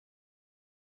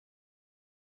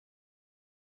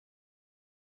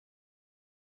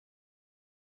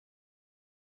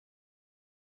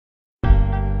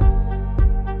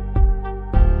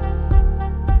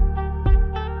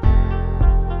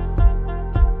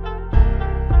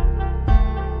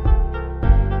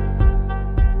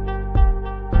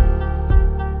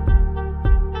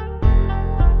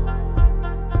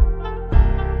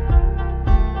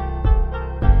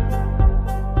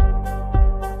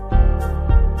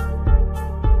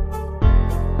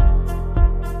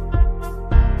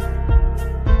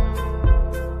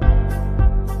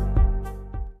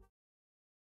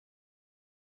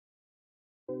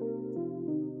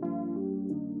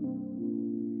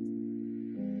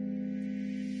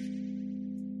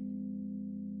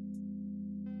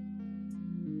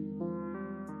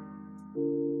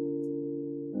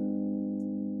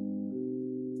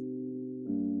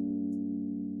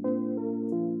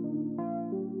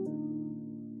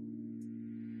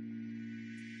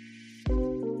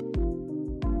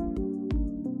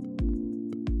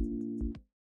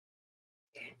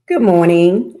Good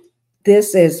morning.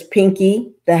 This is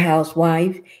Pinkie, the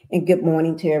housewife, and good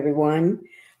morning to everyone.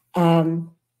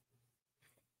 Um,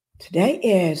 Today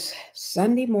is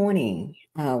Sunday morning.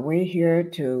 We're here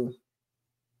to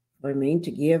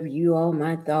give you all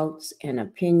my thoughts and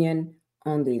opinion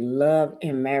on the Love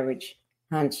and Marriage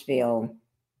Huntsville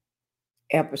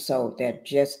episode that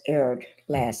just aired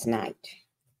last night.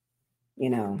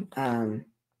 You know,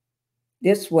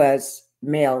 this was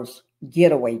Mel's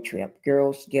getaway trip,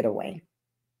 girls' getaway.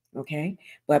 Okay.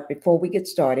 But before we get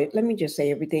started, let me just say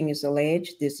everything is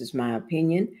alleged. This is my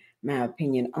opinion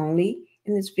only.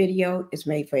 And this video is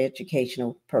made for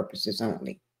educational purposes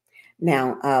only.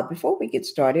 Now, before we get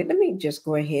started, let me just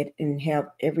go ahead and have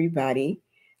everybody,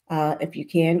 if you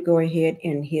can, go ahead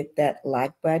and hit that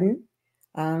like button.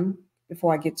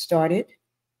 Before I get started,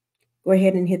 go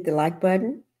ahead and hit the like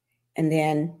button and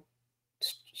then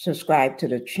subscribe to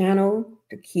the channel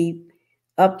to keep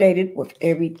updated with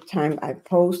every time I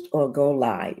post or go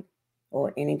live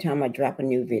or anytime I drop a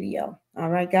new video. All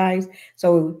right, guys.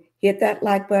 So hit that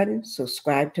like button,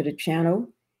 subscribe to the channel,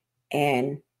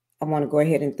 and I want to go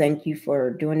ahead and thank you for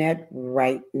doing that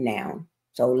right now.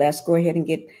 So let's go ahead and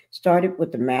get started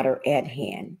with the matter at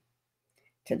hand.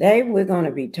 Today, we're going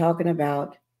to be talking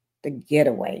about the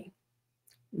getaway.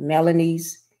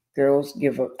 Melanie's girls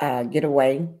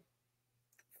getaway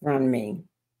from me.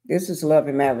 This is Love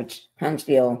and Marriage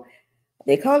Huntsville.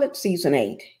 They call it season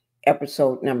 8,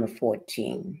 episode number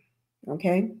 14.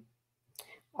 Okay.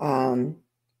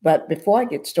 But before I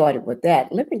get started with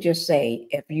that, let me just say,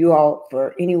 if you all,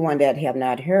 for anyone that have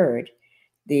not heard,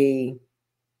 the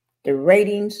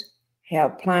ratings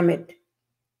have plummeted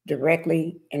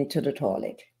directly into the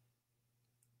toilet.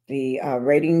 The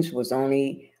ratings was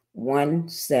only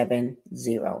 170,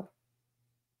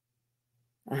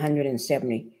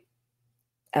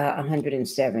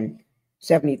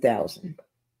 170,000.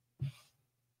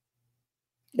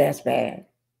 That's bad.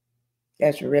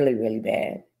 That's really, really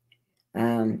bad.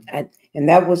 And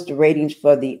that was the ratings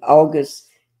for the August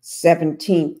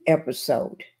 17th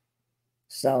episode.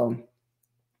 So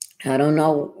I don't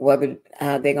know whether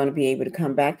they're going to be able to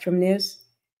come back from this,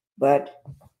 but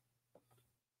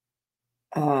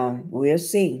we'll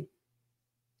see.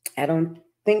 I don't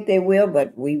think they will,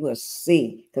 but we will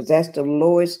see, because that's the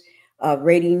lowest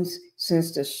ratings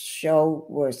since the show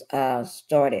was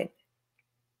started.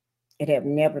 It have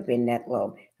never been that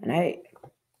low, and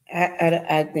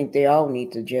I think they all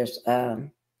need to just,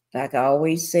 like I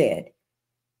always said,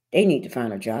 they need to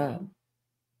find a job.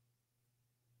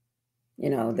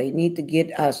 You know, they need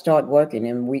to start working,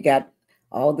 and we got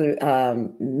all the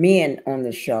men on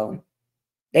the show.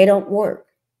 They don't work.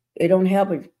 They don't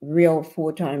have a real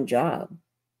full-time job.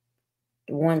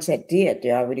 The ones that did,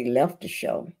 they already left the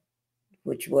show,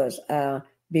 which was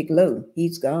Big Lou.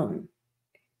 He's gone.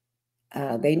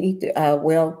 They need to,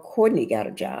 Courtney got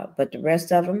a job, but the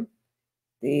rest of them,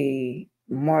 the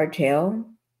Martell,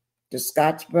 the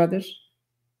Scotts brothers,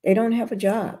 they don't have a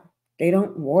job. They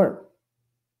don't work,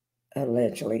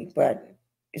 allegedly, but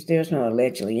there's no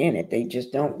allegedly in it. They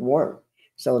just don't work.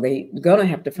 So they're going to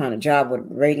have to find a job with a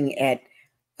rating at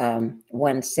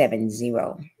 170.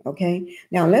 Okay.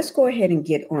 Now let's go ahead and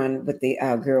get on with the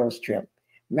girls trip.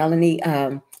 Melanie,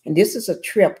 and this is a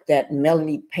trip that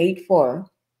Melanie paid for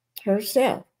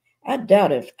herself. I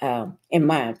doubt if, in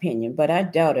my opinion, but I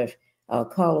doubt if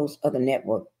Carlos of the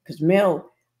network, because Mel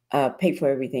paid for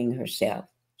everything herself.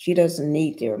 She doesn't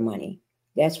need their money.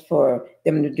 That's for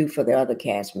them to do for the other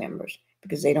cast members,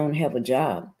 because they don't have a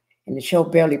job. And the show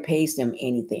barely pays them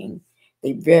anything.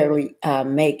 They barely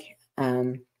make,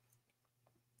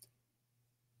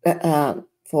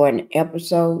 for an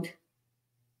episode,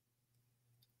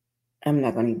 I'm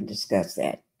not going to even discuss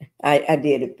that. I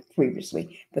did it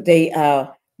previously, but they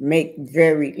make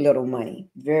very little money,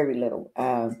 very little.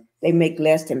 They make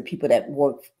less than people that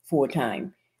work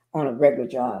full-time on a regular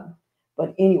job.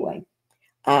 But anyway,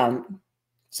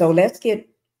 so let's get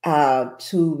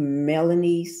to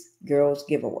Melanie's girls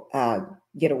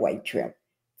getaway trip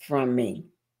from me.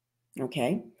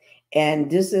 Okay. And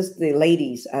this is the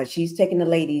ladies. She's taking the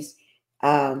ladies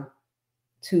to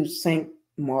St.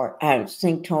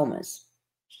 Thomas.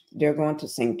 They're going to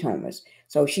St. Thomas.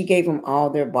 So she gave them all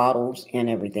their bottles and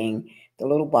everything. The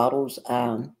little bottles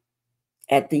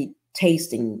at the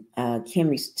tasting,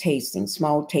 Kimmy's tasting,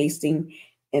 small tasting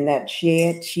in that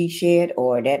shed,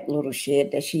 or that little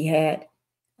shed that she had.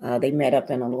 They met up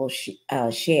in a little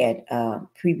shed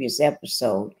previous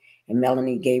episode, and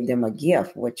Melanie gave them a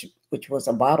gift, which was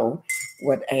a bottle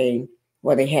with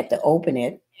where they had to open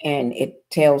it, and it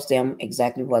tells them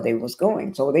exactly where they was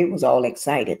going. So they was all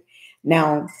excited.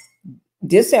 Now,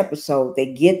 this episode, they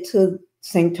get to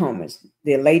St. Thomas.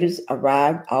 The ladies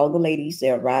arrived, all the ladies,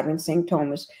 they arrived in St.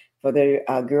 Thomas for their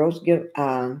girls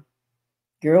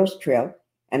trip.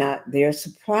 And they're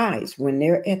surprised when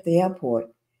they're at the airport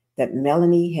that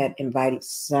Melanie had invited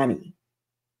Sonny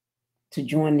to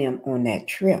join them on that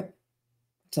trip.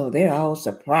 So they're all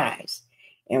surprised.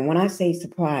 And when I say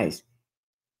surprised,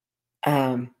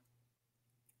 Kimmy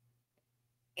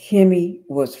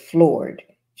was floored.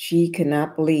 She could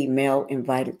not believe Mel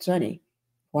invited Sonny.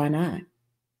 Why not?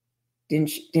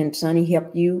 Didn't Sonny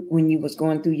help you when you was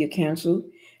going through your cancer?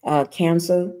 Oh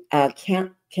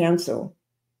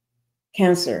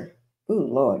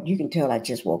Lord, you can tell I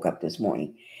just woke up this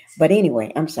morning. But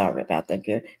anyway, I'm sorry about that,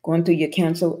 girl. Going through your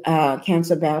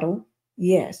cancer battle.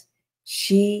 Yes,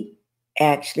 she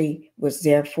actually was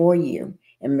there for you,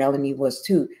 and Melanie was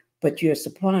too. But you're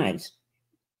surprised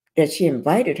that she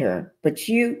invited her, but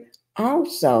you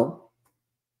also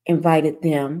invited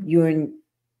them. You and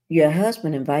your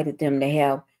husband invited them to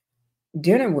have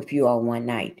dinner with you all one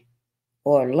night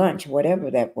or lunch,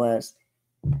 whatever that was,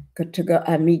 to go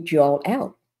meet you all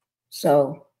out.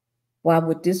 So why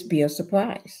would this be a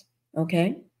surprise?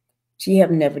 Okay. She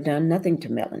have never done nothing to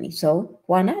Melanie. So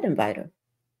why not invite her?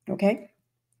 Okay.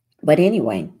 But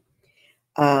anyway,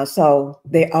 so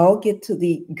they all get to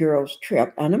the girls'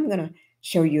 trip, and I'm going to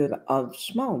show you a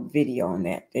small video on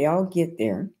that. They all get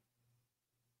there.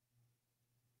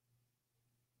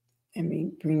 Let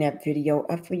me bring that video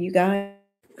up for you guys.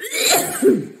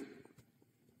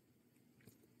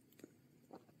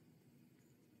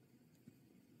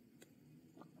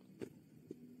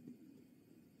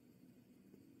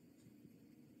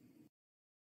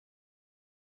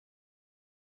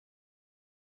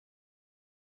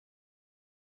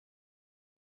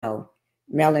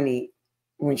 Melanie,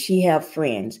 when she have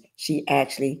friends, she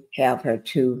actually have her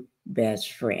two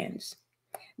best friends.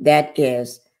 That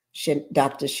is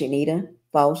Dr. Shanita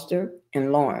Foster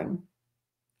and Lauren.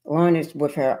 Lauren is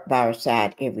with her by her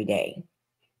side every day.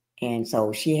 And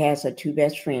so she has her two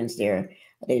best friends there.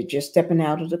 They're just stepping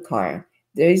out of the car.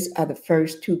 These are the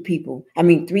first three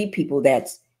people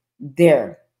that's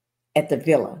there at the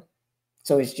villa.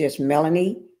 So it's just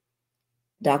Melanie,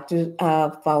 Dr.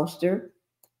 Foster,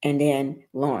 and then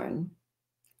Lauren.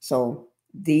 So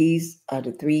these are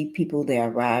the three people that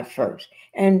arrived first.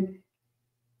 And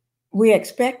we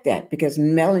expect that because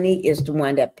Melanie is the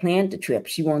one that planned the trip.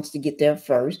 She wants to get there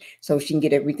first so she can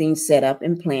get everything set up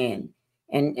and planned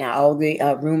and all the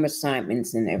room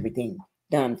assignments and everything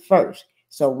done first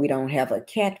so we don't have a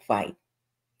cat fight.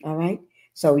 All right.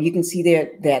 So you can see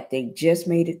there that they just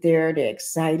made it there. They're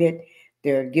excited.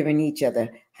 They're giving each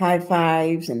other high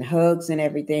fives and hugs and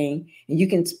everything. And you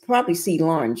can probably see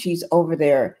Lauren. She's over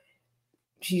there.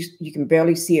 You can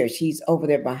barely see her. She's over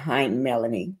there behind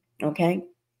Melanie. Okay.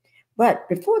 But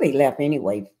before they left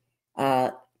anyway,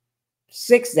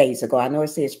 6 days ago, I know it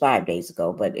says 5 days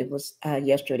ago, but it was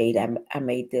yesterday that I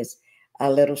made this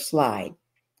little slide.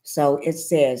 So it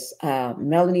says,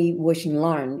 Melanie wishing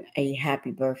Lauren a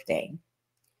happy birthday.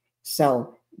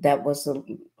 So that was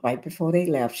right before they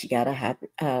left. She got a happy,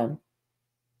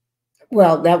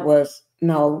 well, that was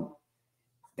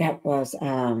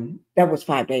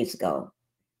 5 days ago.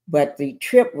 But the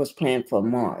trip was planned for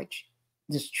March.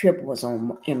 This trip was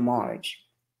in March.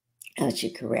 I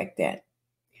should correct that.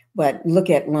 But look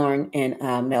at Lauren and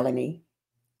Melanie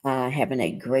having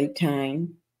a great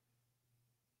time.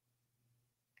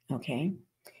 Okay.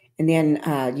 And then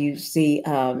you see,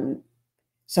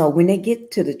 so when they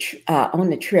get to on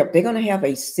the trip, they're going to have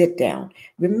a sit down.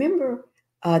 Remember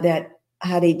that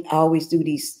how they always do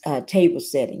these table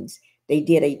settings. They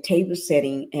did a table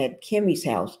setting at Kimmy's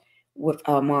house with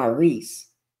Maurice.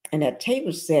 And that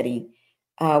table setting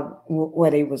where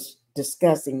they was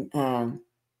discussing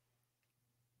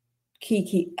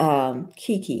Kiki, all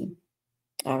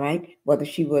right, whether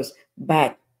she was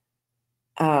back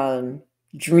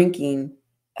drinking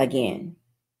again.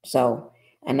 So,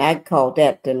 and I called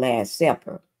that the Last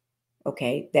Supper.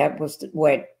 Okay, that was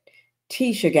where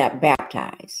Tisha got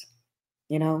baptized,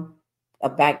 a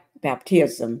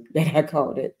baptism that I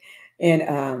called it.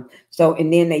 And so,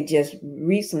 and then they just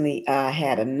recently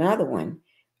had another one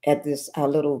at this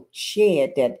little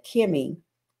shed that Kimmy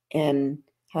and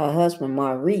her husband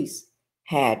Maurice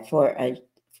had for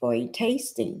a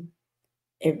tasting.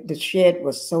 The shed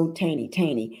was so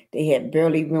tiny, they had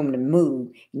barely room to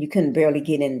move, and you couldn't barely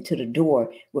get into the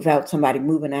door without somebody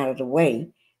moving out of the way,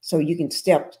 so you can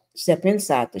step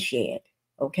inside the shed.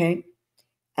 Okay,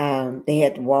 they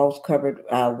had the walls covered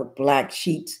with black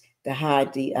sheets to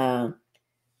hide the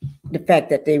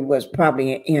fact that they was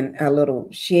probably in a little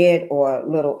shed or a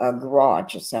little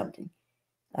garage or something.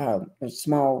 a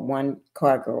small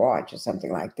one-car garage or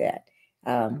something like that.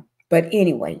 But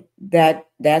anyway,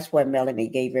 that's what Melanie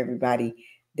gave everybody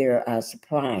their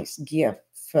surprise gift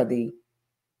for the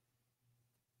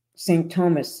St.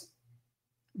 Thomas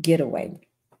getaway.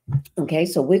 Okay,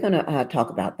 so we're going to talk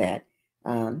about that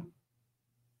a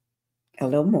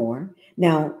little more.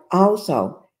 Now,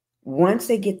 also, once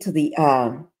they get to the,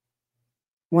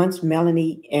 once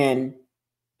Melanie and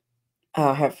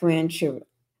her friend,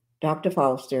 Dr.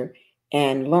 Foster,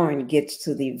 and Lauren gets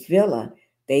to the villa,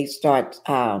 they start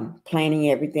planning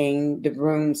everything, the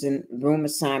rooms and room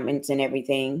assignments and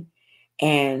everything.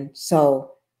 And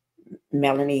so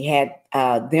Melanie had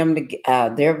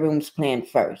their rooms planned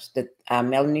first.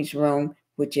 Melanie's room,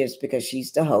 which is because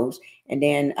she's the host, and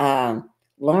then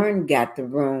Lauren got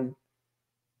the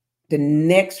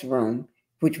next room,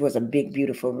 which was a big,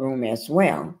 beautiful room as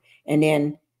well. And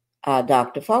then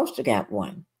Dr. Foster got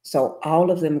one. So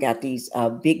all of them got these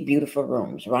big, beautiful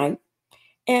rooms, right?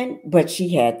 But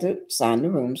she had to sign the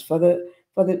rooms for the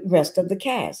rest of the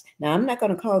cast. Now, I'm not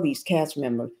going to call these cast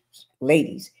members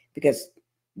ladies because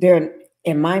they're,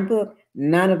 in my book,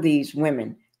 none of these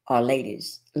women are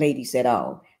ladies at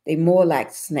all. They're more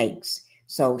like snakes.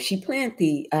 So she planned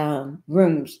the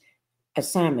rooms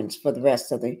assignments for the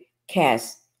rest of the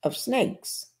cast of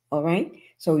snakes. All right.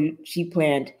 So she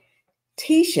planned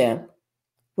Tisha,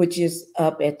 which is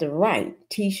up at the right.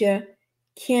 Tisha,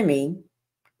 Kimmy,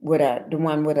 with the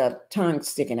one with a tongue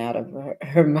sticking out of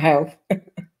her mouth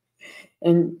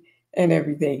and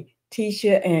everything.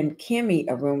 Tisha and Kimmy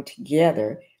a room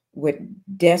together with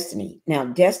Destiny. Now,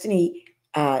 Destiny,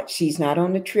 she's not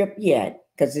on the trip yet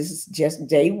because this is just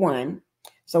day one.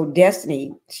 So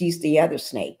Destiny, she's the other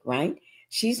snake, right?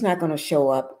 She's not going to show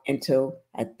up until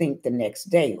I think the next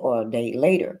day or a day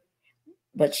later.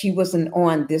 But she wasn't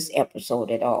on this episode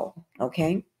at all.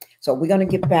 Okay. So we're going to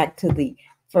get back to the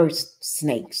first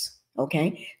snakes.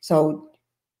 Okay. So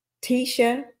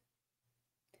Tisha,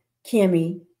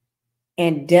 Kimmy,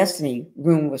 and Destiny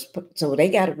room was put, so they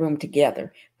got a room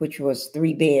together, which was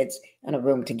 3 beds and a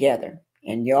room together.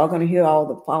 And y'all going to hear all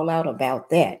the fallout about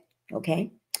that.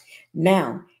 Okay.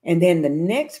 Now, and then the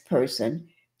next person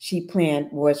she planned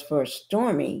was for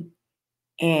Stormy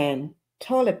and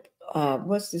Toilet.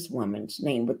 What's this woman's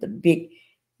name with the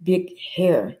big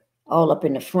hair all up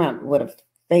in the front with a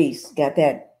face, got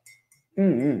that,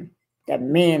 that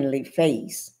manly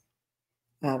face.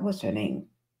 What's her name?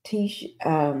 Tisha.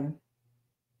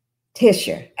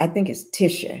 I think it's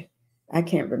Tisha. I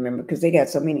can't remember because they got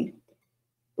so many.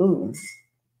 Ooh,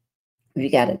 you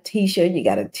got a Tisha, you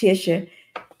got a Tisha,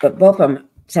 but both of them,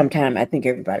 sometimes I think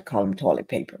everybody call them toilet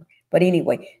paper. But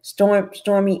anyway,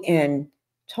 Stormy and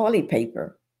Toilet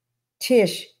Paper,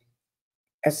 Tish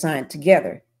assigned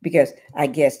together because I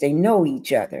guess they know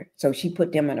each other. So she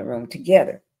put them in a room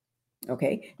together.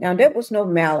 Okay. Now there was no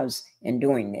malice in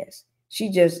doing this. She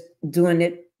just doing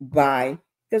it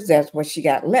because that's what she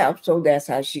got left. So that's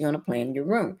how she's going to plan your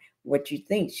room. What you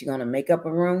think? She's going to make up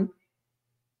a room,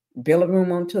 build a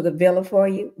room onto the villa for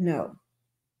you? No.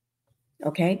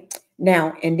 Okay.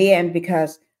 Now, and then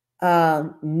because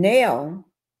Nell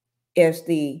is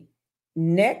the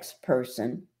next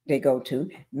person they go to.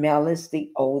 Mel is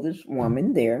the oldest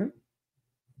woman there,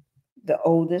 the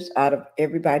oldest out of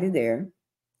everybody there.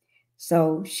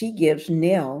 So she gives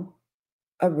Nell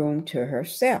a room to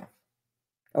herself.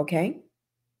 Okay.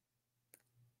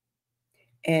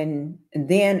 And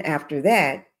then after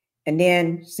that, and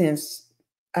then since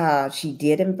she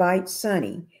did invite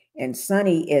Sunny, and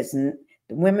Sunny the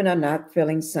women are not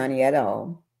feeling Sunny at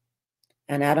all.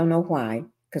 And I don't know why,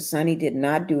 because Sunny did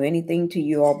not do anything to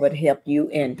you all but help you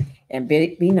and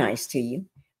be nice to you.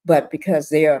 But because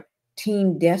they're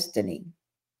Team Destiny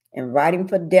and writing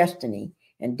for Destiny,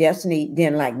 and Destiny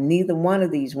didn't like neither one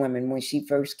of these women when she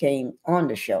first came on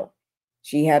the show.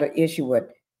 She had an issue with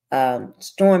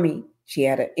Stormy. She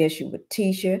had an issue with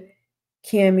Tisha,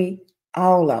 Kimmy,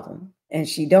 all of them. And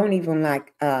she don't even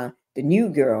like the new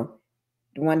girl,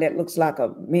 the one that looks like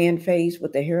a man face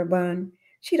with the hair bun.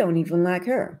 She don't even like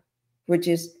her, which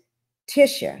is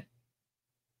Tisha.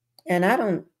 And I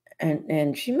don't,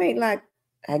 and she may like,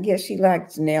 I guess she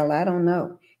likes Nell. I don't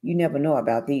know. You never know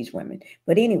about these women.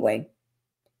 But anyway,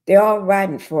 they're all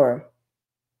riding for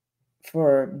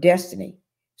Destiny.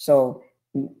 So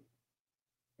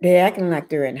they're acting like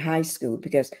they're in high school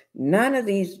because none of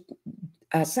these,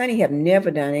 Sunny have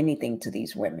never done anything to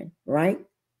these women, right?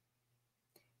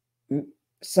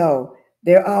 So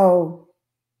they're all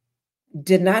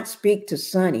did not speak to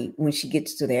Sunny when she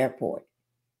gets to the airport.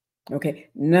 Okay,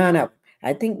 none of them.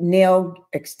 I think Nell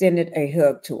extended a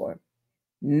hug to her.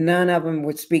 None of them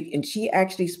would speak. And she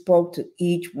actually spoke to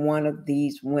each one of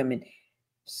these women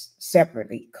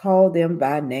separately, called them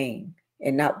by name,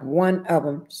 and not one of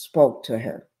them spoke to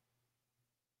her.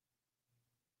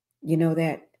 You know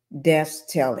that? That's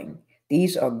telling.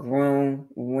 These are grown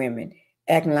women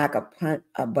acting like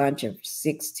a bunch of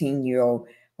 16-year-old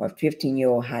or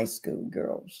 15-year-old high school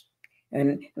girls.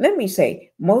 And let me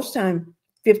say, most time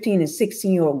 15 and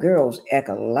 16-year-old girls act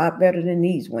a lot better than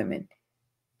these women.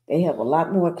 They have a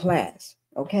lot more class,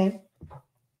 okay?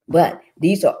 But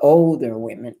these are older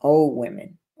women, old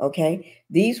women, okay?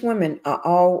 These women are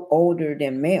all older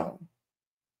than Mel,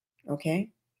 okay?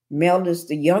 Mel is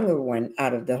the younger one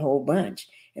out of the whole bunch.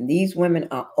 And these women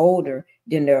are older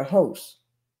than their hosts,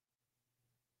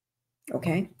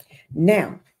 okay?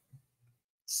 Now,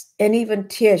 and even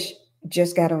Tish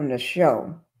just got on the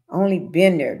show, only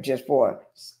been there just for,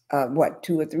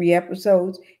 2 or 3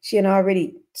 episodes. She had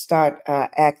already started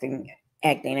acting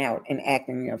out and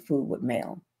acting a fool with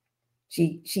Mel.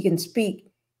 She can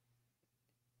speak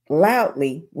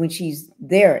loudly when she's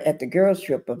there at the girls'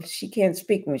 trip, but she can't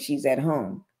speak when she's at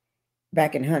home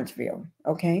back in Huntsville.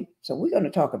 Okay, so we're going to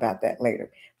talk about that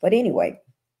later. But anyway,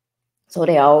 so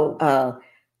they all,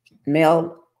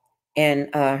 Mel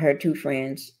and her two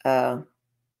friends,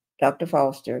 Dr.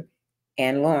 Foster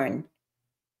and Lauren,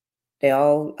 they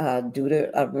all do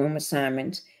the room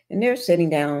assignments, and they're sitting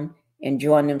down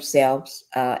enjoying themselves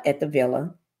at the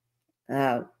villa,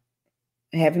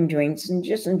 having drinks and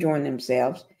just enjoying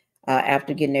themselves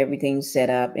after getting everything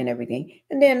set up and everything.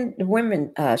 And then the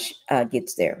women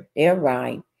gets there. They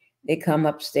arrive. They come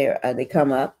upstairs. They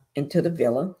come up into the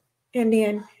villa, and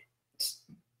then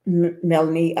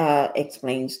Melanie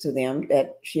explains to them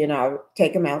that she and I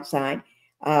take them outside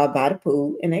by the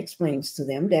pool, and explains to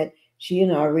them that she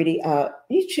and already.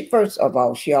 First of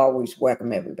all, she always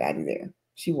welcomes everybody there.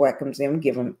 She welcomes them,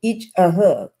 give them each a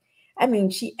hug. I mean,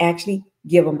 she actually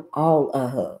give them all a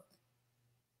hug.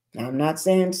 Now, I'm not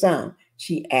saying some.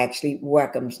 She actually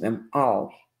welcomes them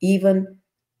all, even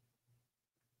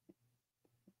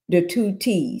the two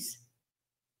T's,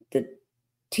 the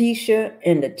Tisha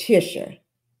and the Tisha.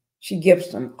 She gives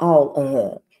them all a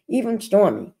hug, even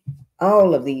Stormy,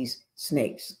 all of these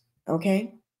snakes.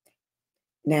 Okay.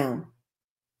 Now,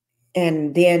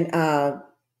 and then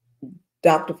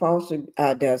Dr. Foster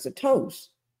does a toast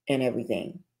and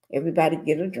everything. Everybody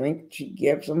get a drink. She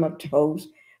gives them a toast.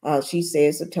 She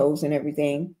says a toast and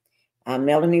everything.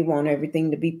 Melanie wants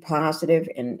everything to be positive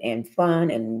and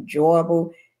fun and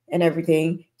enjoyable and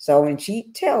everything. So when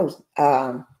she tells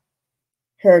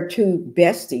her two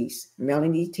besties,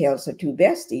 Melanie tells her two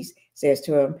besties, says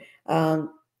to them,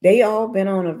 they all been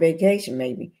on a vacation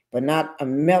maybe, but not a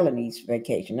Melanie's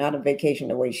vacation, not a vacation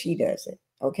the way she does it.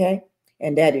 Okay.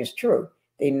 And that is true.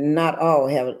 They not all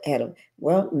have had a,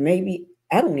 well, maybe,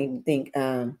 I don't even think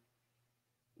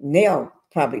Nell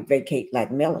probably vacate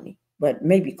like Melanie, but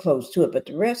maybe close to it. But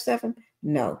the rest of them,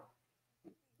 no.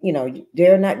 You know,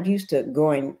 they're not used to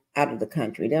going out of the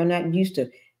country. They're not used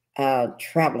to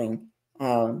traveling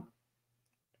top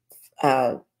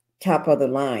of the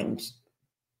lines,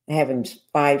 having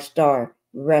 5-star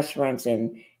restaurants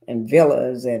and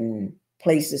villas and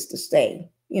places to stay,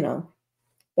 you know.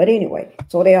 But anyway,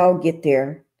 so they all get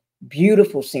there.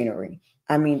 Beautiful scenery.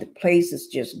 I mean, the place is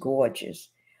just gorgeous.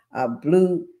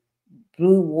 Blue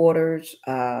waters,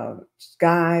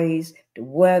 skies, the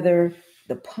weather,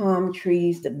 the palm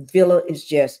trees. The villa is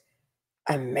just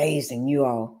amazing, you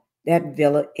all. That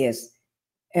villa is,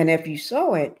 and if you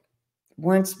saw it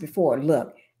once before,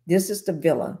 look, this is the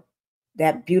villa,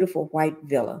 that beautiful white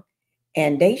villa.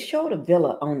 And they showed a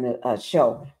villa on the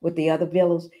show with the other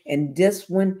villas, and this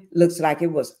one looks like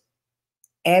it was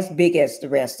as big as the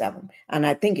rest of them. And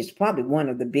I think it's probably one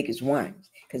of the biggest ones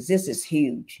because this is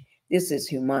huge. This is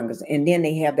humongous. And then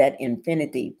they have that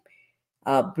infinity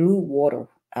blue water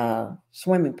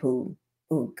swimming pool.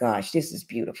 Oh, gosh, this is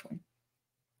beautiful.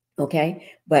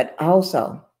 Okay. But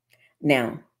also,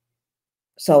 now,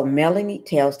 so Melanie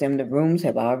tells them the rooms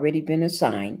have already been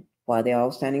assigned while they're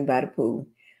all standing by the pool.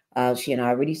 She had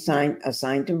already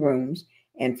assigned the rooms,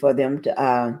 and for them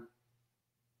to,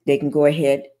 they can go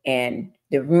ahead, and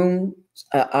the rooms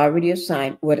are already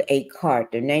assigned with a card.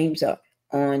 Their names are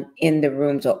in the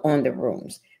rooms or on the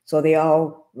rooms. So they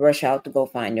all rush out to go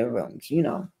find their rooms, you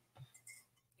know,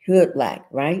 hood like,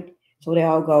 right? So they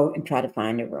all go and try to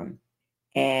find a room.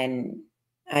 And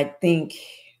I think,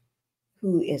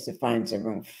 who is it finds a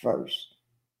room first?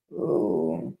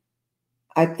 Oh,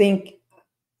 I think,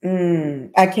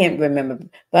 I can't remember,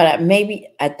 but I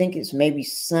think it's maybe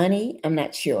Sunny. I'm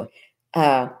not sure.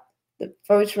 The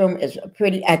first room is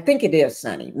I think it is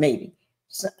Sunny, maybe.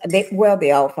 So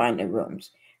they all find their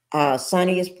rooms.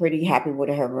 Sunny is pretty happy with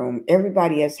her room.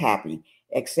 Everybody is happy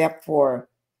except for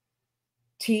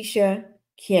Tisha,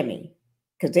 Kimmy,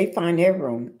 because they find their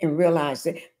room and realize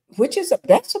that,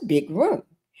 that's a big room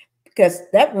because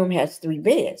that room has 3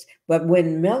 beds. But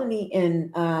when Melanie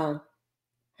and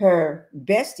her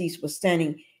besties were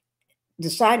standing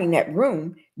deciding that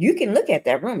room, you can look at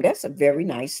that room. That's a very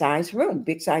nice size room,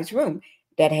 big size room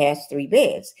that has 3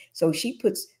 beds. So she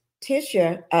puts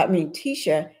Tisha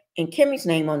and Kimmy's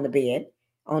name on the bed,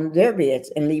 on their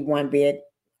beds, and leave one bed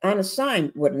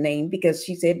unassigned with a name because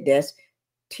she said that's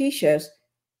Tisha's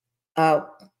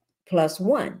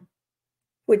 +1,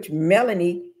 which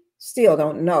Melanie still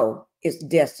don't know is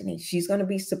Destiny. She's going to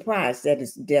be surprised that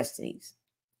it's Destiny's.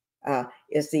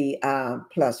 Is the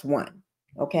 +1.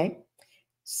 Okay.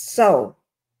 So,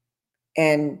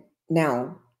 and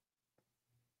now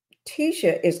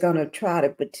Tisha is going to try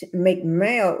to make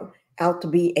Mel out to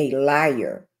be a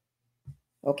liar.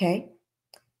 Okay.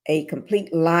 A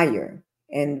complete liar.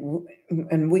 And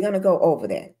we're going to go over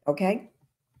that. Okay.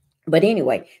 But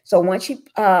anyway, so once she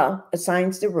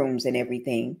assigns the rooms and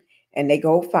everything, and they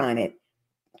go find it,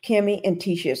 Kimmy and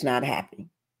Tisha is not happy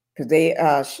because they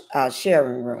are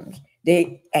sharing rooms.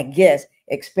 They, I guess,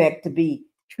 expect to be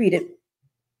treated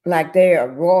like they're a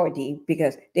royalty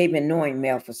because they've been knowing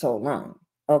Mel for so long.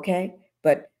 Okay,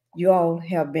 but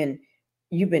you've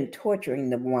been torturing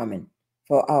the woman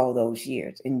for all those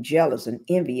years and jealous and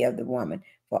envy of the woman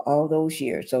for all those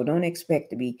years. So don't expect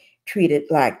to be treated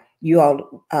like you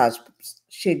all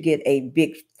should get a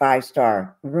big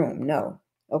 5-star room. No.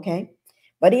 Okay.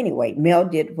 But anyway, Mel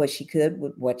did what she could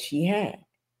with what she had.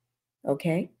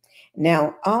 Okay.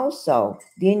 Now, also,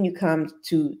 then you come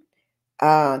to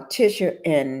Tisha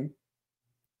and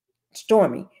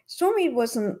Stormy. Stormy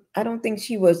wasn't, I don't think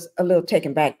she was a little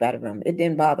taken back by the room. It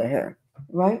didn't bother her.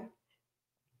 Right.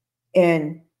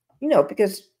 And,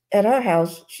 because at her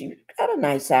house, she got a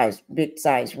nice size, big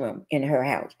size room in her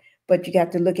house. But you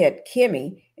got to look at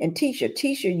Kimmy and Tisha.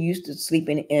 Tisha used to sleep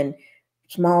in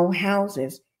small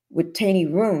houses with tiny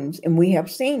rooms, and we have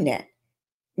seen that.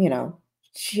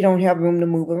 She don't have room to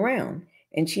move around,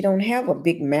 and she don't have a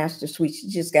big master suite. She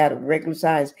just got a regular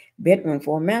size bedroom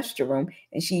for a master room,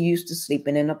 and she used to sleep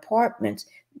in apartments,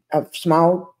 of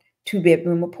small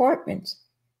 2-bedroom apartments.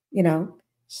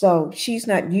 So she's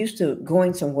not used to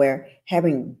going somewhere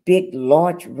having big,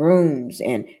 large rooms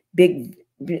and being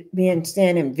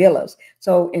staying in villas.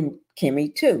 So, and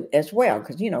Kimmy too, as well,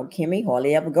 because Kimmy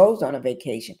hardly ever goes on a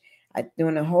vacation.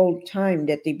 During the whole time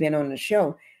that they've been on the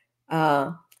show,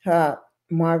 her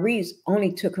Maurice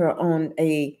only took her on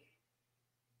a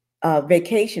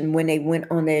vacation when they went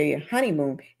on their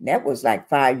honeymoon. That was like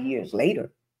 5 years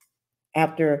later,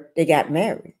 after they got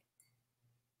married.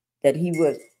 That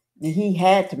he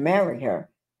had to marry her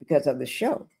because of the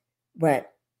show.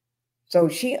 But so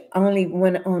she only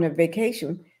went on a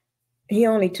vacation. He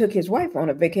only took his wife on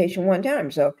a vacation one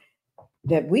time, so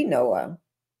that we know of,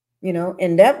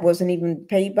 and that wasn't even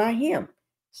paid by him.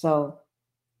 So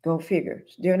go figure.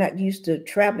 They're not used to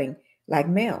traveling like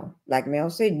Mel. Like Mel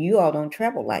said, you all don't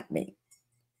travel like me.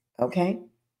 Okay?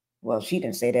 Well, she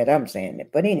didn't say that. I'm saying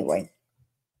it. But anyway,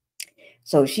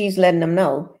 so she's letting them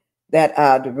know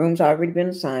that the room's already been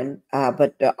assigned,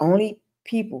 but the only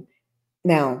people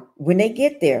now, when they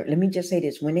get there, let me just say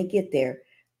this: when they get there,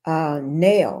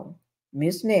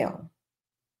 Miss Nell,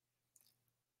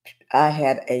 I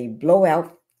had a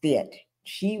blowout fit.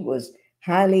 She was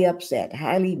highly upset,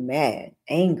 highly mad,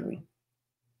 angry,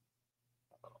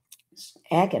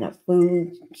 acting a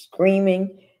fool,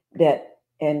 screaming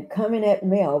and coming at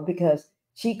Mel because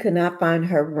she could not find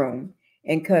her room,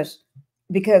 and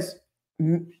because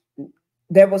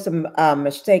there was a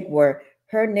mistake where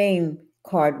her name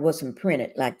card wasn't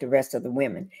printed like the rest of the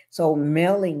women. So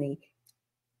Melanie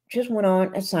just went on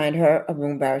and assigned her a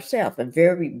room by herself, a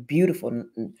very beautiful,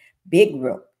 big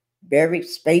room, very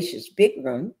spacious, big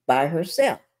room by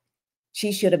herself.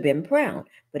 She should have been proud,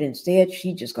 but instead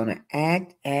she just going to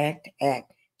act,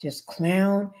 just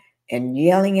clown and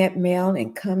yelling at Mel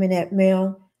and coming at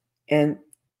Mel. And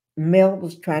Mel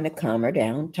was trying to calm her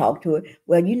down, talk to her.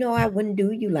 Well, I wouldn't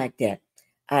do you like that.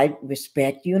 I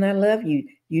respect you and I love you.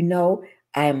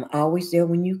 I am always there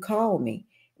when you call me.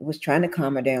 It was trying to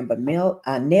calm her down, but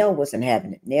Nell wasn't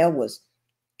having it.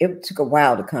 It took a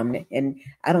while to calm down, and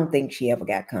I don't think she ever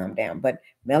got calmed down. But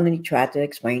Melanie tried to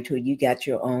explain to her, you got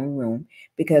your own room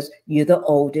because you're the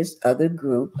oldest of the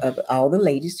group of all the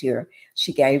ladies here.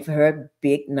 She gave her a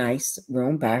big, nice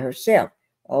room by herself.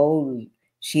 Oh,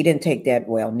 she didn't take that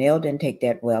well. Nell didn't take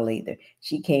that well either.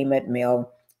 She came at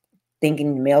Mel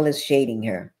thinking Mel is shading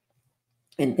her.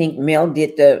 and think Mel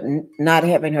did the not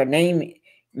having her name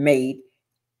made,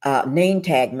 name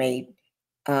tag made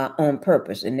on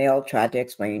purpose. And Nell tried to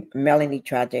explain, Melanie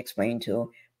tried to explain to her,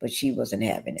 but she wasn't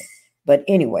having it. But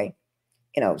anyway,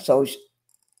 so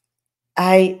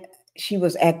I she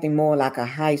was acting more like a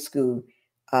high school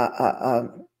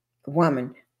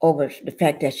woman over the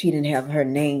fact that she didn't have her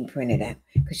name printed out,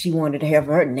 because she wanted to have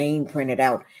her name printed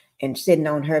out and sitting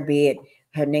on her bed,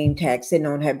 her name tag sitting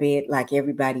on her bed like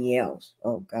everybody else.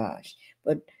 Oh gosh.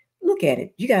 But look at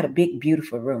it. You got a big,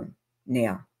 beautiful room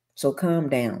now. So calm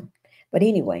down. But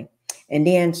anyway, and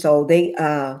then so they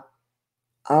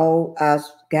all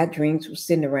got drinks, was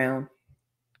sitting around.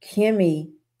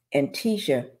 Kimmy and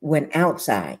Tisha went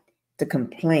outside to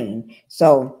complain.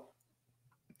 So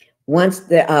once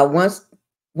the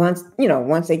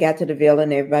once they got to the villa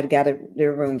and everybody got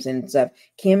their rooms and stuff,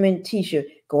 Kim and Tisha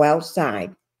go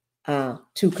outside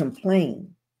to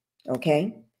complain,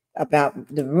 okay,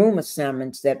 about the room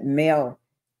assignments that Mel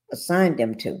assigned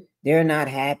them to. They're not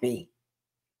happy.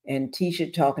 And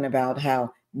Tisha talking about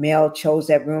how Mel chose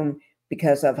that room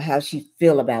because of how she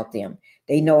feel about them.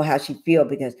 They know how she feel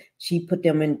because she put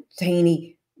them in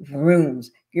tiny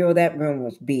rooms. Girl, that room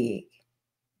was big.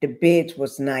 The beds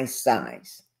was nice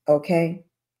size. Okay.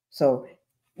 So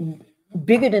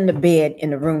bigger than the bed in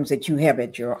the rooms that you have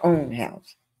at your own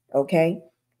house. Okay.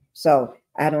 So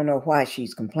I don't know why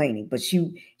she's complaining, but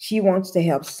she wants to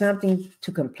have something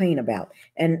to complain about.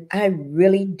 And I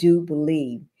really do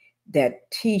believe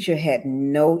that Tisha had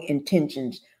no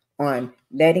intentions on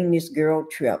letting this girl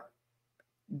trip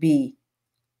be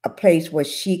a place where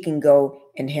she can go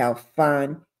and have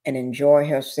fun and enjoy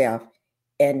herself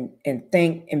and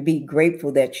thank and be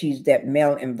grateful that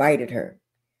Mel invited her.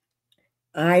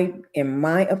 In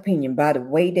my opinion, by the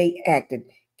way they acted,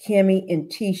 Kimmy and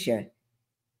Tisha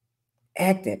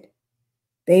acted,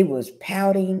 they was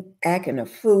pouting, acting a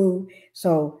fool.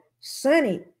 So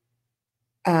Sonny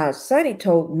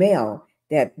told Mel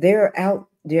that they're out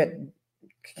there.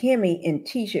 Kimmy and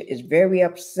Tisha is very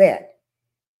upset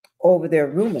over their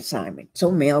room assignment.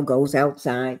 So Mel goes out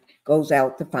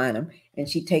to find them, and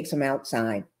she takes them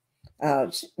outside.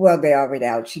 Well, they're already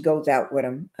out. She goes out with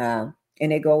them, and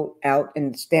they go out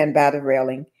and stand by the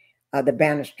railing, the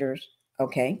banisters.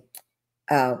 Okay,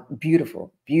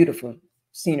 beautiful, beautiful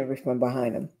scenery from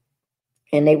behind them.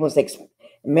 And they was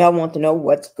Mel want to know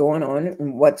what's going on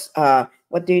and what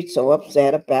they're so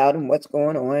upset about and what's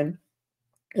going on,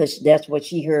 because that's what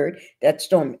she heard. That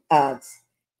storm.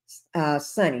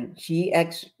 Sonny. She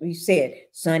actually said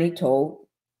Sonny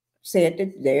said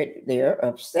that they're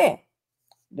upset,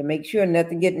 to make sure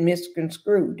nothing get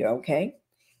misconstrued, okay?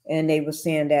 And they were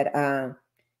saying that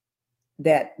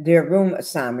their room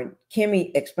assignment,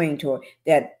 Kimmy explained to her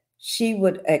that she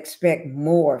would expect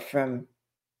more from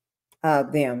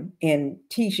them, and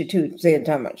Tisha too said,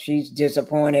 talking about she's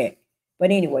disappointed.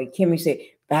 But anyway, Kimmy said,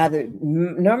 by the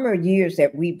number of years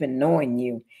that we've been knowing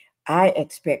you, I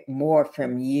expect more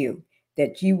from you,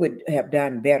 that you would have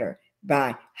done better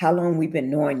by how long we've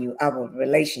been knowing you, our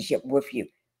relationship with you.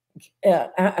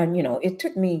 It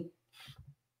took me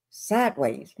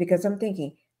sideways, because I'm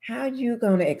thinking, how you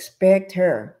going to expect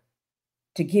her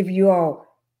to give you all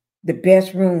the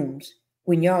best rooms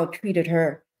when y'all treated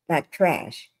her like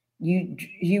trash? You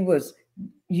was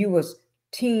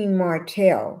Team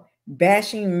Martell,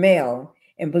 bashing Mel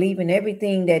and believing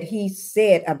everything that he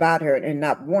said about her, and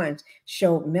not once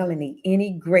showed Melanie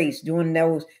any grace during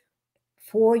those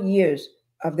 4 years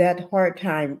of that hard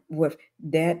time with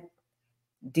that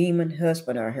demon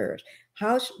husband of hers.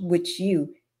 How would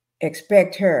you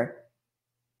expect her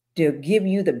to give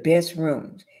you the best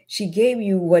rooms? She gave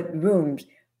you what rooms,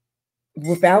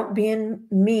 without being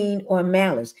mean or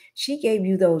malice. She gave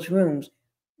you those rooms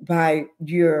by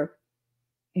your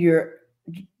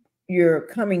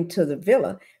coming to the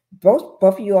villa. Both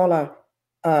of you all are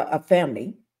a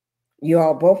family. You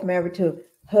all both married to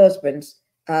husbands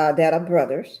that are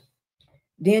brothers.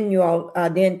 Then you all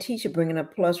then Tisha bringing a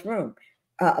plus room,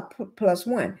 plus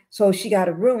one. So she got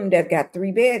a room that got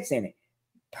 3 beds in it.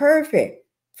 Perfect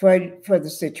for the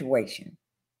situation.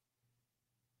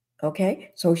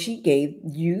 Okay, so she gave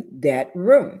you that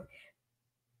room.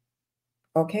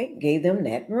 Okay, gave them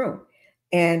that room.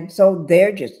 And so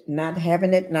they're just not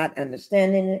having it, not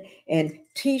understanding it. And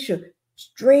Tisha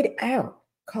straight out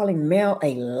calling Mel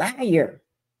a liar.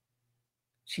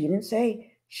 She didn't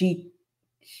say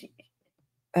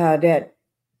that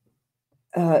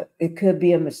it could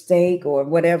be a mistake or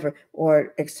whatever,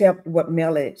 or accept what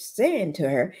Mel is saying to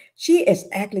her. She is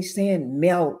actually saying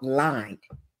Mel lied,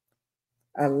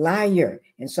 a liar.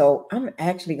 And so I'm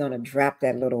actually going to drop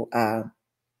that little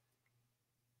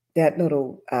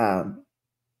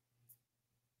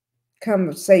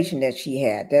conversation that she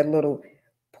had, that little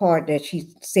part that she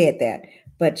said that,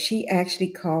 but she actually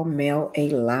called Mel a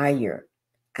liar.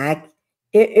 I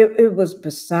it was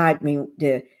beside me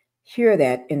to hear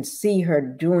that and see her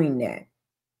doing that.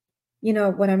 You know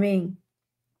what I mean?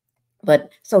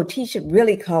 But so Tisha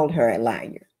really called her a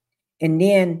liar. And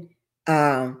then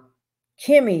um,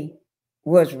 Kimmy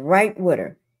was right with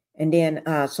her. And then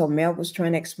so Mel was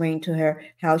trying to explain to her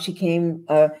how she came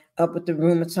up with the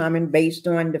room assignment based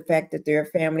on the fact that their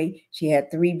family, she had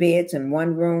 3 beds in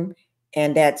one room.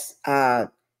 And that's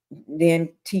then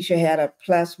Tisha had a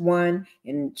 +1.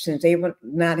 And since they were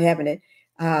not having it,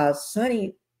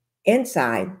 Sonny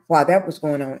inside, while that was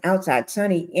going on outside,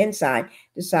 Sonny inside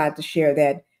decided to share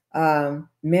that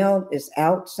Mel is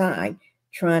outside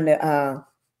trying to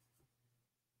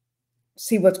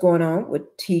see what's going on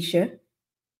with Tisha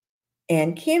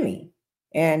and Kimmy,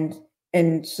 and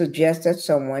suggest that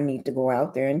someone need to go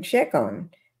out there and check on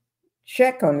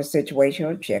the situation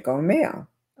or check on Mel.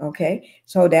 Okay,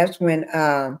 so that's when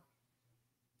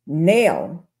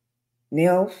Nell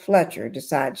Fletcher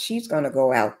decides she's going to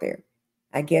go out there.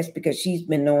 I guess because she's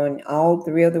been knowing all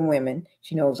 3 of the women.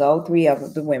 She knows all 3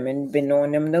 of the women, been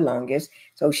knowing them the longest.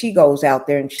 So she goes out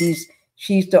there and she's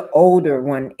the older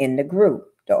one in the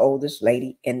group, the oldest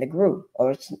lady in the group.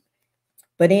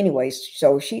 But anyways,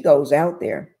 so she goes out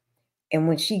there. And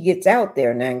when she gets out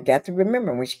there, now you got to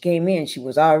remember, when she came in, she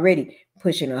was already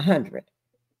pushing 100.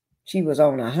 She was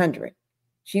on 100.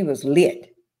 She was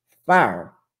lit,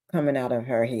 fire coming out of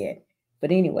her head.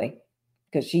 But anyway,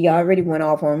 because she already went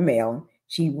off on Mel.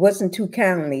 She wasn't too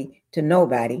kindly to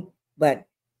nobody, and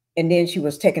then she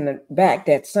was taken back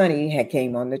that Sonny had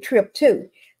came on the trip too.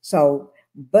 So,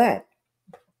 but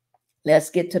let's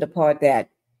get to the part that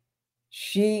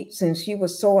since she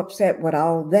was so upset with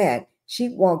all that, she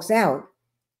walks out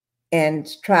and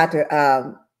tried to,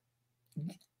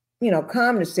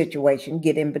 calm the situation,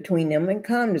 get in between them and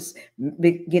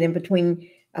get in between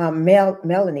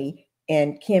Melanie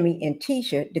and Kimmy and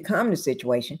Tisha to calm the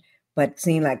situation. But it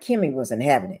seemed like Kimmy wasn't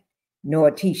having it,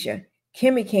 nor Tisha.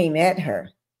 Kimmy came at her,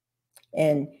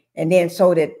 and then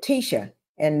so did Tisha.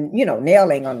 And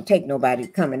Nell ain't gonna take nobody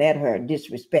coming at her,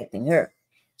 disrespecting her.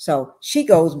 So she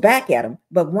goes back at him.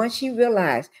 But once she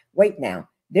realized, wait now,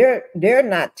 they're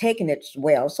not taking it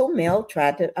well. So Mel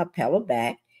tried to appel her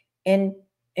back and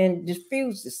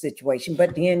diffuse the situation.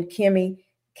 But then Kimmy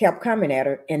kept coming at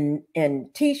her and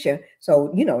Tisha.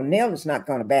 So, Nell is not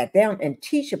going to back down. And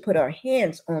Tisha put her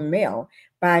hands on Mel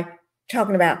by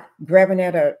talking about grabbing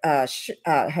at her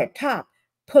top,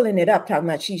 pulling it up, talking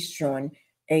about she's showing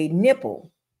a nipple.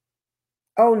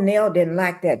 Oh, Nell didn't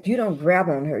like that. You don't grab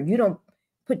on her. You don't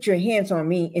put your hands on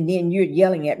me and then you're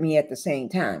yelling at me at the same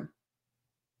time.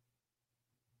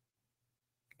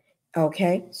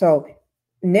 Okay, so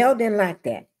Nell didn't like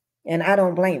that. And I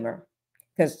don't blame her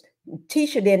because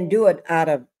Tisha didn't do it out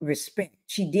of respect.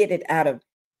 She did it out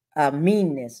of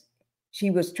meanness.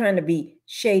 She was trying to be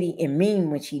shady and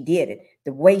mean when she did it,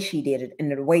 the way she did it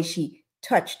and the way she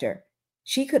touched her.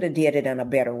 She could have did it in a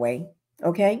better way.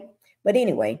 Okay, but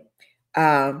anyway,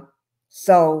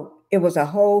 so it was a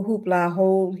whole hoopla,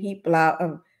 whole heap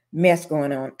of mess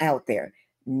going on out there.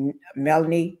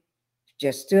 Melanie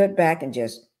just stood back and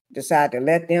just decided to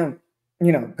let them,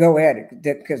 go at it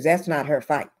because that's not her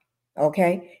fight.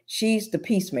 Okay, she's the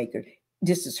peacemaker.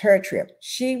 This is her trip.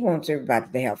 She wants everybody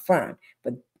to have fun,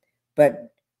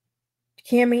 but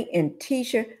Kimmy and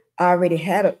Tisha already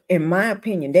had, in my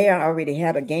opinion, they already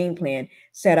had a game plan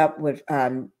set up with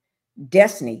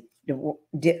Destiny, the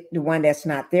one that's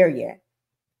not there yet.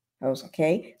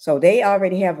 Okay, so they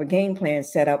already have a game plan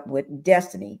set up with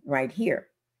Destiny right here.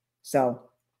 So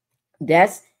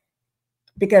that's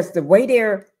because the way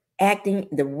they're acting,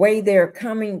 the way they're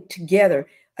coming together,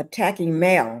 attacking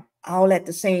Mel all at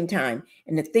the same time,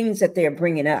 and the things that they're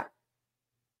bringing up,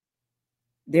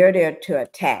 they're there to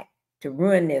attack, to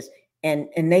ruin this, and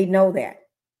they know that.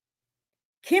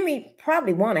 Kimmy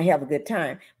probably want to have a good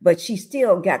time, but she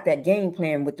still got that game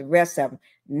plan with the rest of them,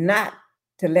 not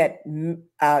to let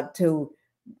to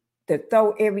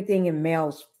throw everything in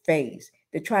Mel's face,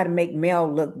 to try to make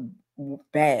Mel look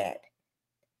bad,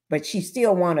 but she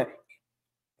still want to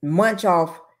munch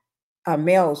off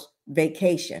Mel's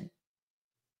vacation,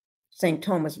 St.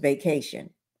 Thomas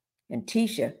vacation. And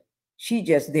Tisha, she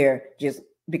just there just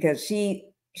because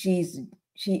she is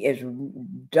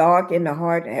dark in the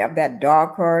heart, have that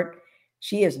dark heart.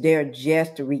 She is there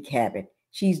just to wreak havoc.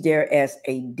 She's there as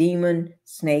a demon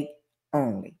snake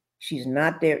only. She's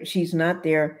not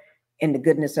there in the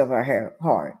goodness of her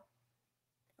heart.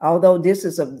 Although this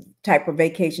is a type of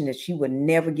vacation that she would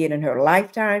never get in her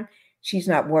lifetime, she's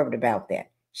not worried about that.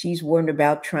 She's worried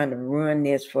about trying to ruin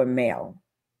this for Mel.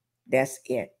 That's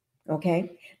it.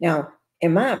 Okay. Now,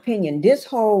 in my opinion, this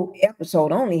whole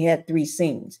episode only had 3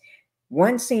 scenes.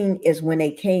 One scene is when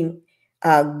they came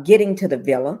getting to the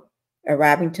villa,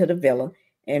 arriving to the villa,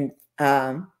 and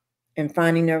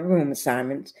finding their room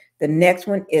assignments. The next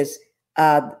one is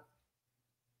the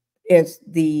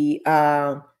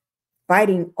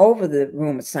fighting over the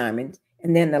room assignments,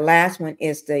 and then the last one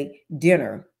is the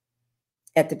dinner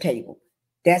at the table.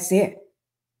 That's it.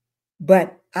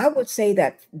 But I would say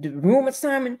that the room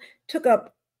assignment took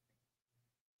up,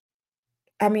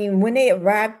 I mean, when they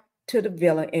arrived to the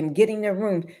villa and getting their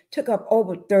rooms, took up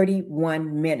over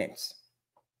 31 minutes.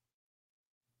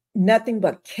 Nothing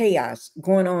but chaos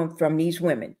going on from these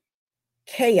women.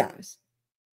 Chaos.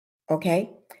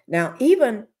 Okay? Now,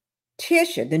 even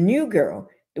Tisha, the new girl,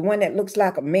 the one that looks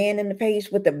like a man in the face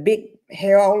with the big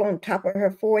hair all on top of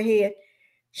her forehead,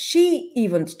 she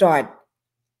even started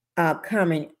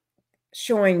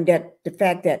showing that the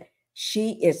fact that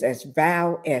she is as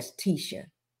vile as Tisha.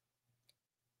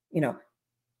 You know,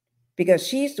 because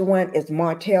she's the one is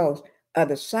Martell's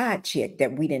other side chick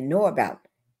that we didn't know about.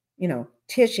 You know,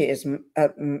 Tisha is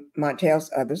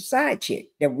Martell's other side chick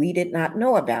that we did not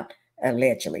know about,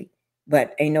 allegedly.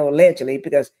 But ain't no allegedly,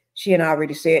 because she and I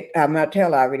already said,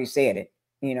 Martell already said it,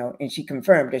 you know, and she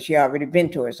confirmed that she already been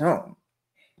to his home,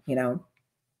 you know.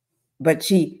 But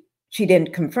she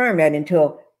didn't confirm that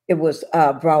until it was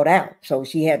brought out. So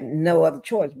she had no other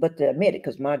choice but to admit it,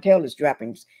 because Martell is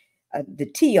dropping the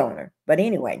tea on her. But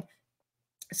anyway,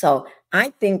 so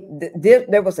I think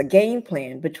there was a game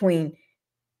plan between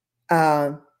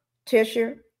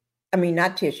Tisha, I mean,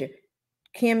 not Tisha,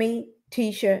 Kimmy,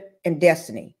 Tisha, and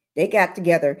Destiny. They got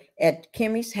together at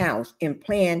Kimmy's house and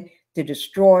planned to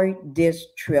destroy this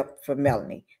trip for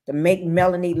Melanie, to make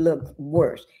Melanie look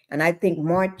worse. And I think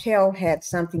Martell had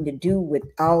something to do with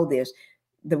all this,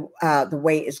 the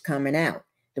way it's coming out,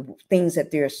 the things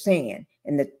that they're saying,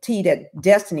 and the tea that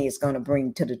Destiny is going to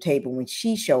bring to the table when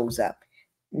she shows up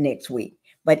next week.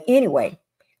 But anyway,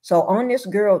 so on this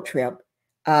girl trip,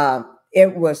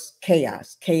 it was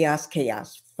chaos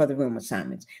for the room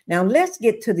assignments. Now let's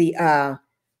get to the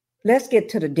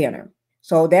dinner.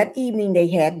 So that evening they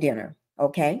had dinner,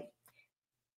 okay?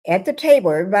 At the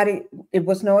table, everybody, it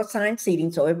was no assigned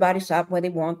seating, so everybody sat where they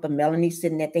want, but Melanie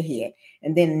sitting at the head.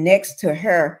 And then next to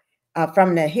her,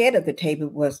 from the head of the table,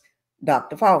 was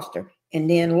Dr. Foster. And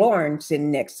then Lauren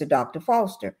sitting next to Dr.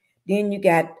 Foster. Then you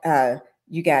got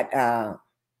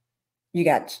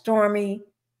Stormy,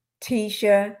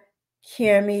 Tisha,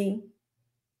 Kimmy,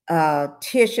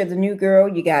 Tisha, the new girl.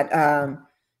 You got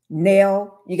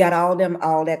Nell. You got all them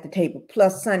all at the table,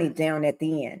 plus Sonny down at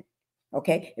the end.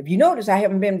 Okay. If you notice, I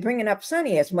haven't been bringing up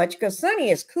Sonny as much because Sonny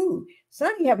is cool.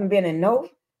 Sonny haven't been in no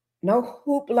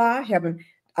hoopla.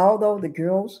 Although the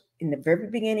girls in the very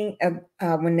beginning of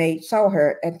when they saw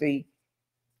her at the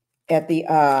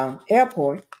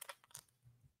airport,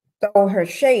 throw her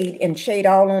shade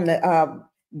all on the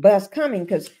bus coming,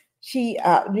 because she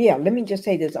let me just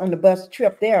say this, on the bus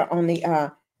trip there on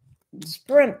the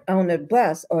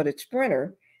bus or the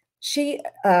sprinter, she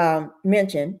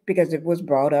mentioned, because it was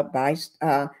brought up by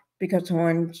because her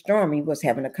and Stormy was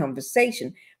having a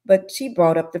conversation, but she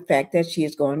brought up the fact that she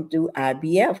is going to do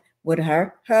IVF with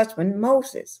her husband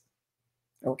Moses.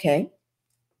 Okay.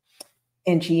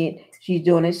 And she's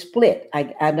doing a split.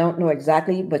 I don't know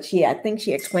exactly, but I think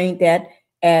she explained that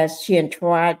as she had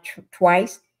tried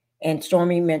twice. And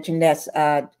Stormy mentioned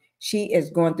that she is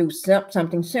going through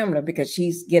something similar because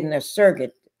she's getting a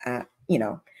surrogate,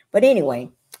 But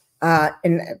anyway,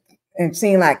 and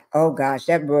seeing like, oh gosh,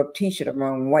 that rubbed Tisha the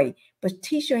wrong way. But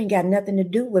Tisha ain't got nothing to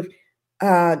do with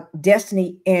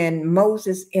Destiny and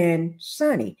Moses and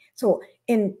Sonny. So,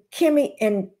 and Kimmy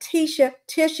and Tisha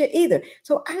either.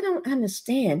 So I don't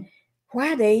understand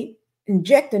why they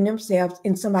injecting themselves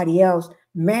in somebody else's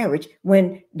marriage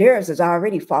when theirs is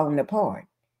already falling apart.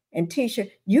 And Tisha,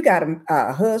 you got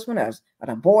a husband,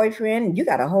 a boyfriend, you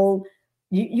got a whole,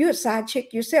 you're a side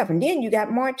chick yourself. And then you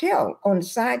got Martell on the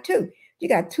side too. You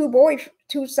got two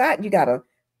sides. You got a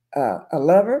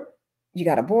lover, you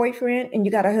got a boyfriend, and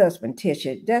you got a husband,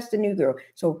 Tisha. That's the new girl.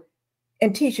 So,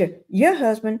 and Tisha, your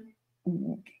husband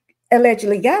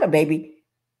allegedly got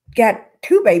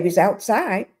two babies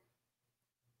outside,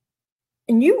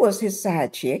 and you was his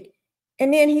side chick.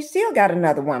 And then he still got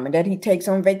another woman that he takes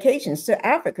on vacations to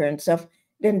Africa and stuff,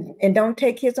 and don't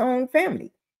take his own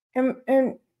family. And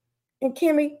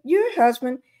Kimmy, your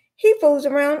husband, he fools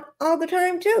around all the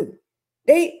time too.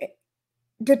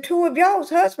 The two of y'all's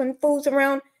husband fools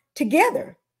around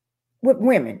together with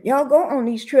women. Y'all go on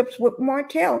these trips with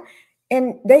Martell,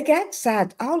 And they got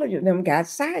side, all of them got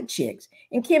side chicks.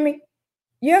 And Kimmy,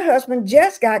 your husband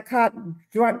just got caught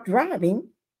drunk driving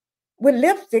with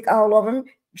lipstick all over him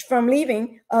from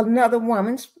leaving another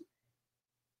woman's,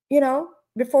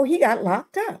 before he got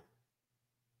locked up.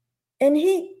 And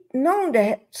he known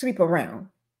to sleep around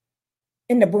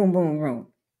in the boom boom room.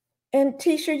 And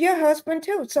Tisha, your husband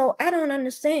too. So I don't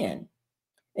understand.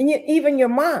 And even your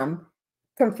mom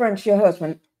confronts your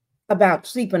husband about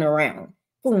sleeping around,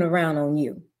 fooling around on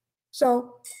you.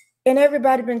 So, and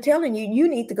everybody been telling you, you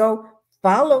need to go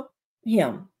follow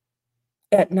him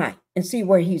at night and see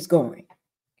where he's going.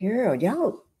 Girl,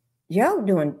 y'all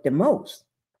doing the most.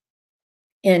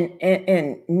 And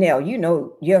Nell,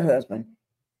 your husband,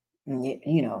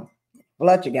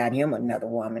 Fletcher got him another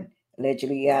woman.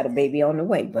 Allegedly he had a baby on the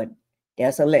way, but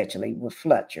that's allegedly with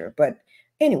Fletcher. But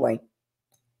anyway,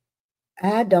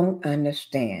 I don't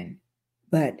understand.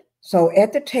 But so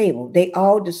at the table, they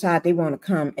all decide they want to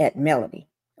come at Melanie,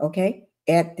 okay,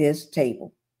 at this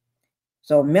table.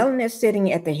 So Melanie is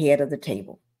sitting at the head of the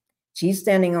table. She's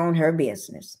standing on her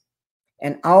business.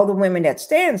 And all the women that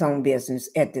stands on business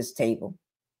at this table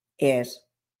is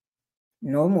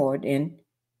no more than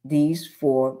these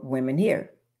 4 women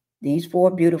here. These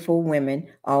 4 beautiful women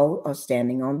all are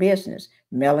standing on business.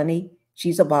 Melanie,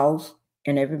 she's a boss,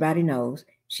 and everybody knows.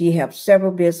 She has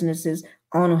several businesses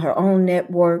on her own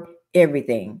network,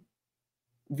 everything.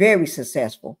 Very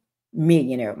successful,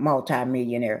 millionaire,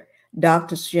 multi-millionaire.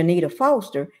 Dr. Shanita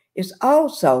Foster is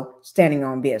also standing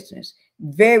on business.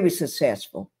 Very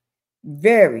successful.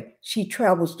 Very. She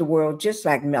travels the world just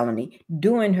like Melanie,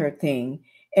 doing her thing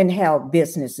and have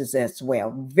businesses as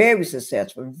well. Very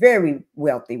successful, very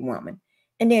wealthy woman.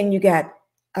 And then you got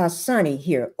Sunny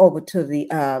here over to the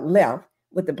left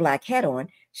with the black hat on.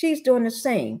 She's doing the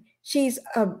same. She's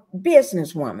a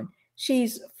businesswoman.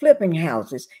 She's flipping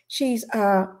houses. She's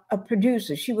a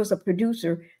producer. She was a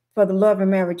producer for the Love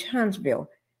and Marriage Huntsville.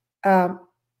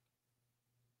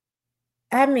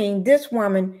 This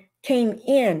woman came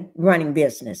in running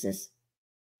businesses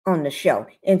on the show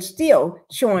and still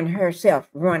showing herself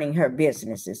running her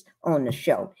businesses on the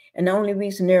show. And the only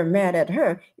reason they're mad at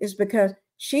her is because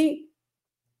she,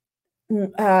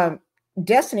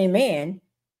 Destiny Man,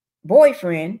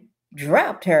 boyfriend,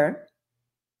 dropped her,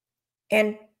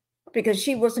 and because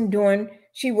she wasn't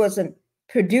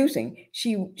producing.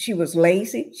 She was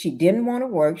lazy. She didn't want to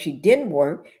work. She didn't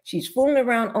work. She's fooling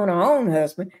around on her own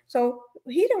husband. So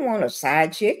he didn't want a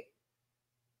side chick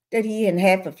that he hadn't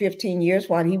had for 15 years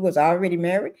while he was already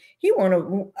married.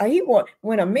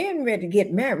 When a man ready to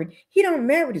get married, he don't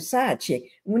marry the side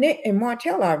chick. And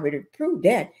Martell already proved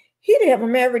that. He'd have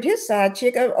married his side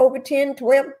chick over 10,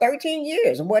 12, 13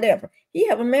 years or whatever. He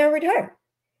haven't married her.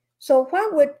 So why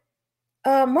would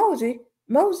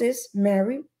Moses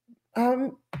marry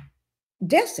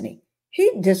Destiny?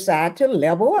 He decided to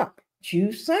level up,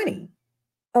 choose Sunny,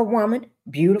 a woman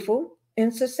beautiful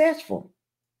and successful.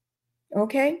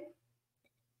 Okay?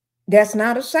 That's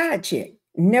not a side chick.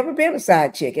 Never been a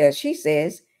side chick, as she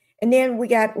says. And then we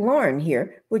got Lauren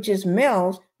here, which is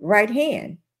Mel's right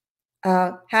hand.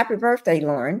 Happy birthday,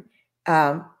 Lauren.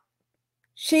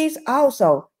 She's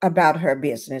also about her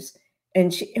business.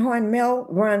 And when Mel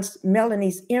runs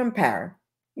Melanie's empire,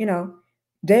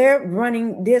 they're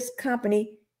running this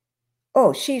company.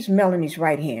 Oh, she's Melanie's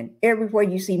right hand. Everywhere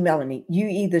you see Melanie, you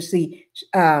either see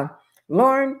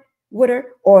Lauren with her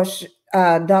or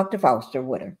Dr. Foster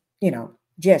with her,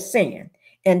 just saying.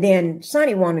 And then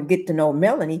Sonny wanted to get to know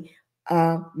Melanie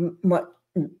much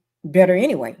better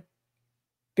anyway,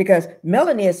 because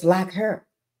Melanie is like her.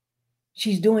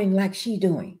 She's doing like she's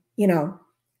doing,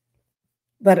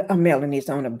 but Melanie's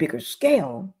on a bigger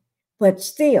scale. But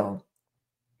still,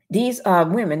 these are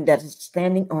women that are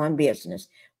standing on business,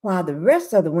 while the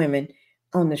rest of the women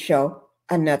on the show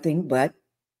are nothing but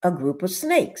a group of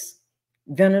snakes,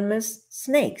 venomous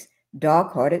snakes,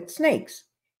 dark-hearted snakes.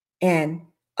 And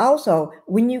also,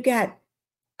 when you got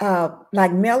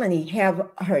like Melanie have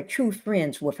her true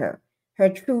friends with her,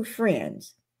 true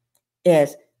friends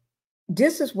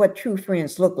this is what true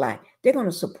friends look like. They're going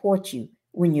to support you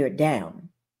when you're down.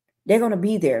 They're going to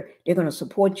be there. They're going to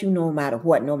support you no matter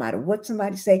what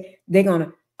somebody say. They're going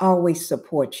to always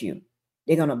support you.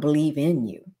 They're going to believe in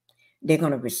you. They're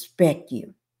going to respect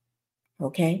you.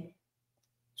 Okay?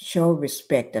 Show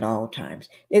respect at all times.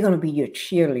 They're going to be your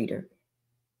cheerleader.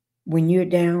 When you're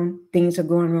down, things are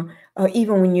going wrong, or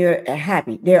even when you're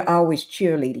happy, they're always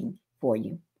cheerleading for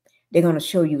you. They're going to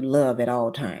show you love at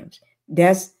all times.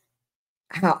 That's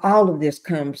how all of this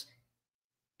comes.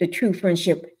 The true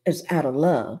friendship is out of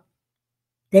love.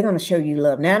 They're going to show you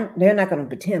love. Now, they're not going to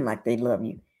pretend like they love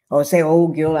you. or say, oh,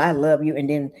 girl, I love you, and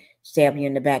then stab you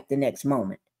in the back the next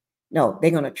moment. No, they're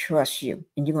going to trust you,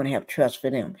 and you're going to have trust for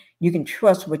them. You can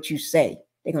trust what you say.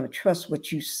 They're going to trust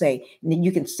what you say. And then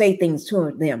you can say things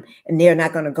to them, and they're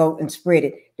not going to go and spread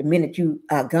it the minute you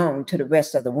are gone to the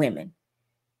rest of the women.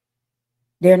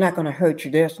 They're not going to hurt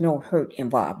you. There's no hurt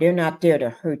involved. They're not there to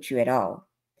hurt you at all.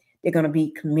 They're going to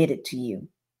be committed to you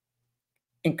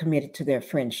and committed to their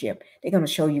friendship. They're going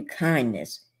to show you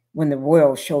kindness when the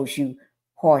world shows you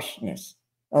harshness.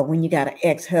 Or when you got an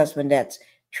ex-husband that's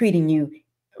treating you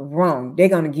wrong, they're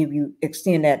going to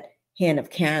extend that hand of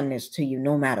kindness to you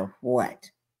no matter what.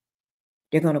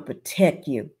 They're going to protect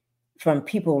you from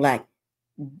people like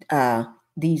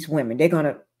these women. They're going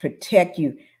to protect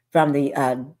you from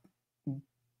the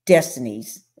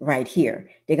Destinies right here.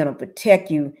 They're going to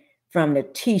protect you from the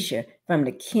Tisha, from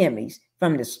the Kimmies,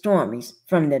 from the Stormies,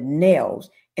 from the Nels,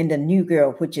 and the new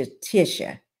girl, which is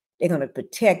Tisha. They're going to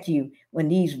protect you when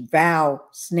these vile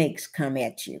snakes come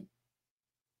at you.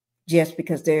 Just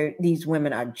because these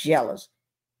women are jealous,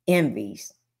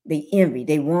 envies. They envy.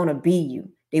 They want to be you.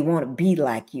 They want to be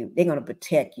like you. They're going to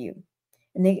protect you.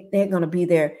 And they're going to be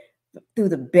there through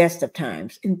the best of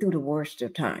times and through the worst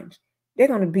of times. They're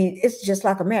going to be, it's just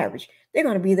like a marriage. They're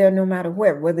going to be there no matter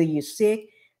whether you're sick,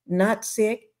 not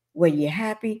sick, whether you're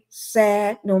happy,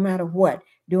 sad, no matter what.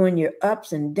 During your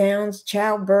ups and downs,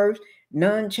 childbirth,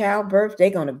 non-childbirth, they're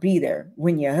going to be there.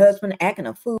 When your husband acting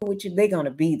a fool with you, they're going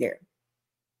to be there.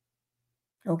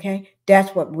 Okay?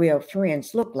 That's what real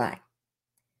friends look like.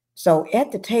 So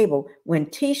at the table, when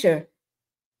Letitia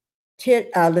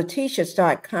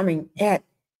started coming at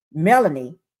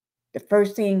Melanie, the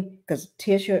first thing, because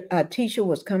Tisha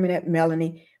was coming at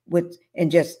Melanie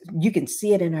and just, you can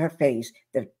see it in her face,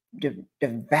 the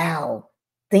vile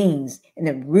things and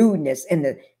the rudeness and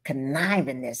the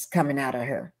connivingness coming out of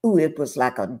her. Ooh, it was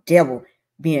like a devil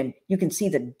you can see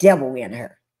the devil in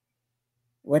her.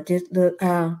 What did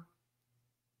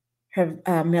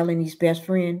Melanie's best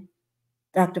friend,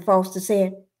 Dr. Foster,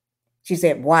 said? She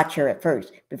said, watch her at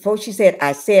first. Before she said,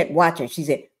 I said, watch her, she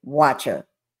said, watch her.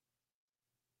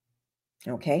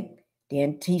 Okay.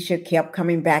 Then Tisha kept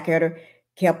coming back at her,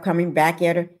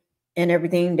 and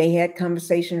everything. They had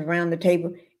conversations around the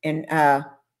table, and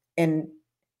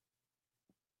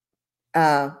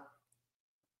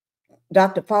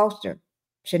Dr. Foster,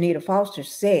 Shanita Foster,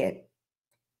 said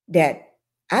that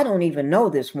I don't even know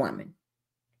this woman.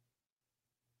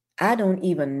 I don't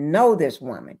even know this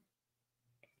woman.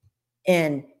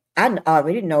 And I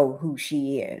already know who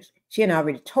she is. She had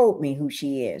already told me who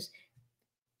she is.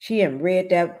 She had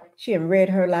read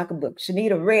her like a book.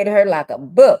 Shanita read her like a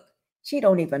book. She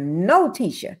don't even know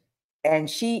Tisha. And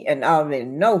already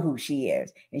know who she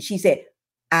is. And she said,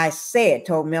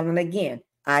 told Melanie again,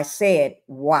 I said,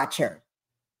 watch her.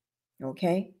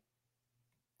 Okay.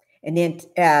 And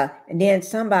then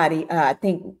somebody, I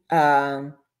think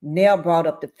Nell brought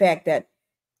up the fact that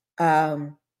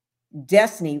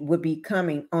Destiny would be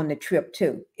coming on the trip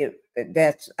too.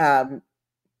 That's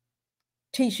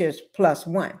Tisha's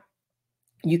 +1.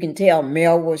 You can tell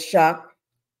Mel was shocked.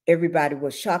 Everybody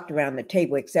was shocked around the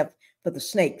table except for the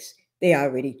snakes. They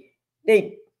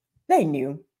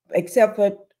knew, except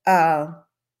for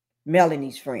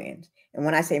Melanie's friends. And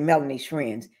when I say Melanie's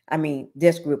friends, I mean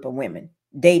this group of women.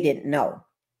 They didn't know,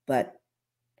 but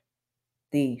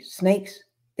the snakes,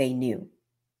 they knew.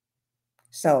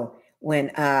 So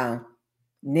when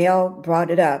Nell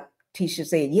brought it up, Tisha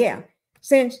said, yeah,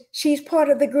 since she's part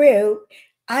of the group,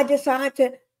 I decided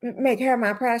to make her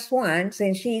my +1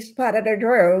 since she's part of the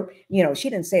group. You know, she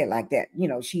didn't say it like that. You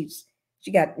know,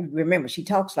 remember, she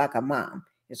talks like a mom.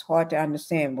 It's hard to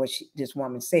understand what this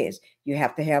woman says. You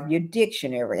have to have your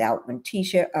dictionary out when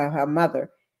Tisha or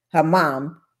her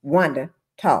mom, Wanda,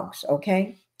 talks,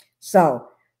 okay? So,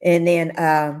 and then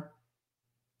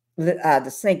the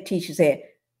snake Tisha said,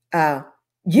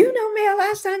 you know, Mel,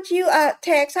 I sent you a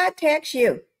text. I text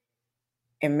you.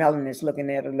 And Melanie's looking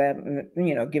at her,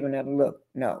 giving her a look.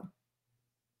 No.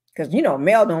 Because,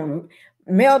 Mel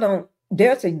don't,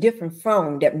 there's a different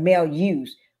phone that Mel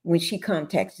used when she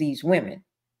contacts these women.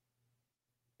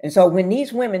 And so when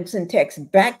these women send texts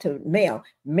back to Mel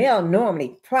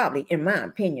normally, probably, in my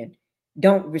opinion,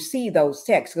 don't receive those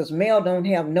texts because Mel don't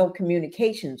have no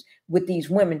communications with these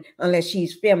women unless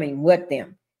she's filming with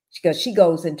them. Because she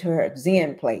goes into her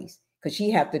Zen place because she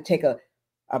have to take a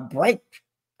break,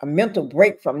 a mental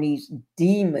break from these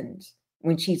demons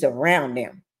when she's around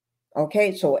them.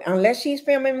 Okay, so unless she's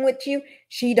filming with you,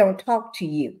 she don't talk to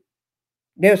you.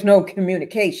 There's no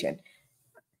communication,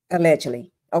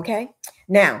 allegedly. Okay,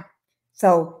 now,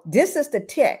 so this is the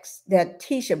text that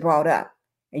Tisha brought up.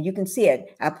 And you can see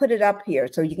it. I put it up here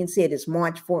so you can see it. It's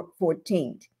March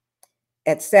 14th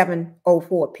at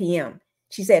 7:04 p.m.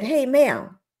 She said, "Hey,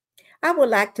 Mel, I would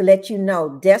like to let you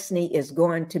know Destiny is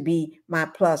going to be my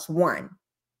 +1."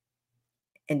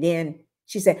 And then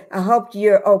she said, "I hope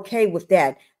you're okay with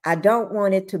that. I don't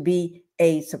want it to be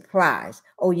a surprise."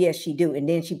 Oh, yes, she do. And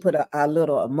then she put a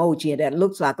little emoji that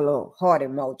looks like a little heart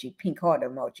emoji, pink heart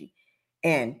emoji.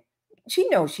 And she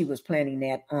knows she was planning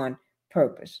that on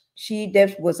purpose.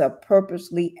 This was a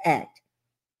purposely act.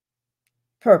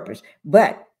 Purpose.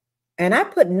 But, and I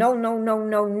put no, no, no,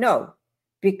 no, no,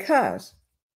 because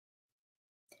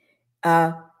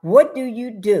what do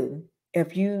you do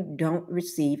if you don't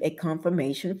receive a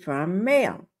confirmation from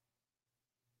mail?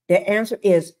 The answer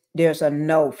is there's a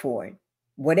no for it.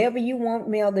 Whatever you want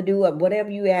mail to do or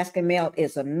whatever you ask in mail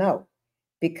is a no.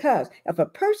 Because if a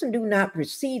person do not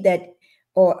receive that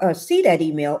or see that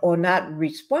email or not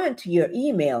respond to your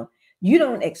email, you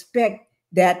don't expect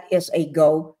that is a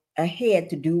go ahead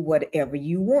to do whatever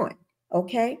you want.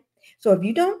 Okay? So if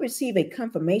you don't receive a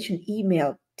confirmation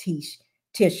email,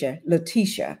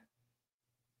 Letitia,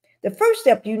 the first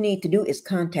step you need to do is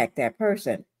contact that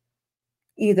person,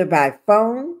 either by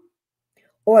phone,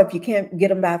 or if you can't get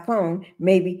them by phone,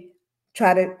 maybe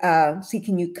try to see,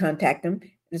 can you contact them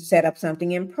to set up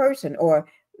something in person, or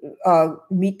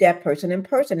meet that person in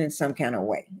person in some kind of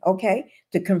way, okay?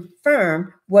 To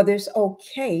confirm whether it's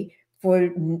okay for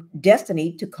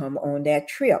Destiny to come on that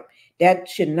trip. That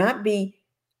should not be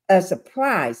a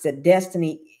surprise that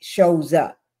Destiny shows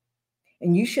up.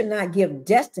 And you should not give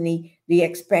Destiny the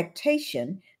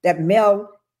expectation that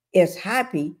Mel is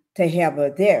happy to have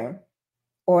her there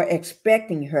or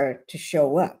expecting her to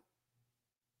show up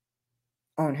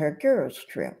on her girls'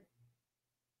 trip.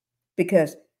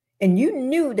 Because, and you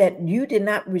knew that you did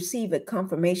not receive a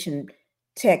confirmation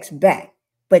text back,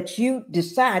 but you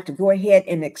decide to go ahead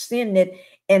and extend it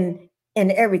and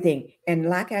everything. And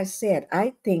like I said,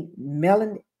 I think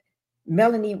Melanie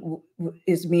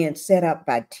is being set up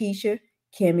by Tisha,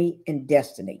 Kimmy, and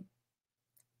Destiny.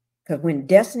 Because when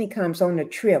Destiny comes on the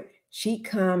trip, she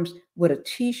comes with a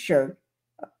t-shirt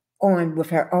on with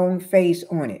her own face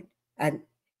on it.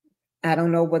 I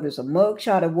don't know whether it's a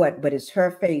mugshot or what, but it's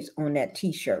her face on that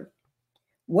t-shirt.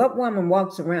 What woman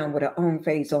walks around with her own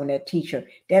face on that t-shirt?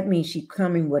 That means she's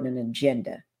coming with an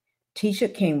agenda.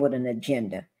 Tisha came with an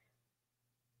agenda.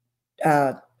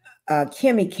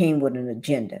 Kimmy came with an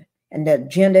agenda. And the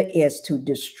agenda is to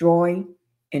destroy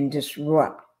and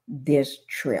disrupt this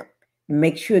trip.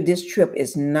 Make sure this trip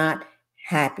is not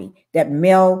happy. That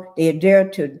Mel, they're there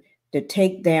to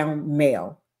take down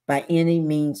Mel by any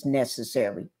means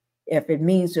necessary. If it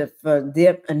means for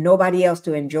them and nobody else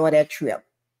to enjoy that trip.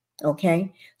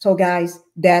 Okay? So guys,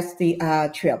 that's the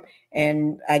trip.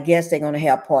 And I guess they're going to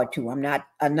have part 2.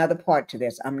 Another part to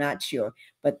this. I'm not sure.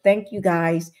 But thank you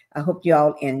guys. I hope you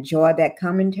all enjoy that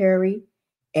commentary.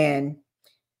 And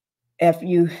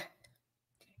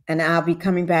and I'll be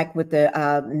coming back with the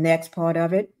next part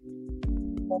of it.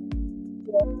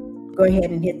 Go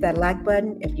ahead and hit that like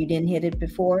button if you didn't hit it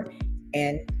before,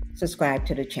 and subscribe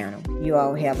to the channel. You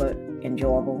all have an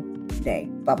enjoyable day.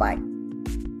 Bye-bye.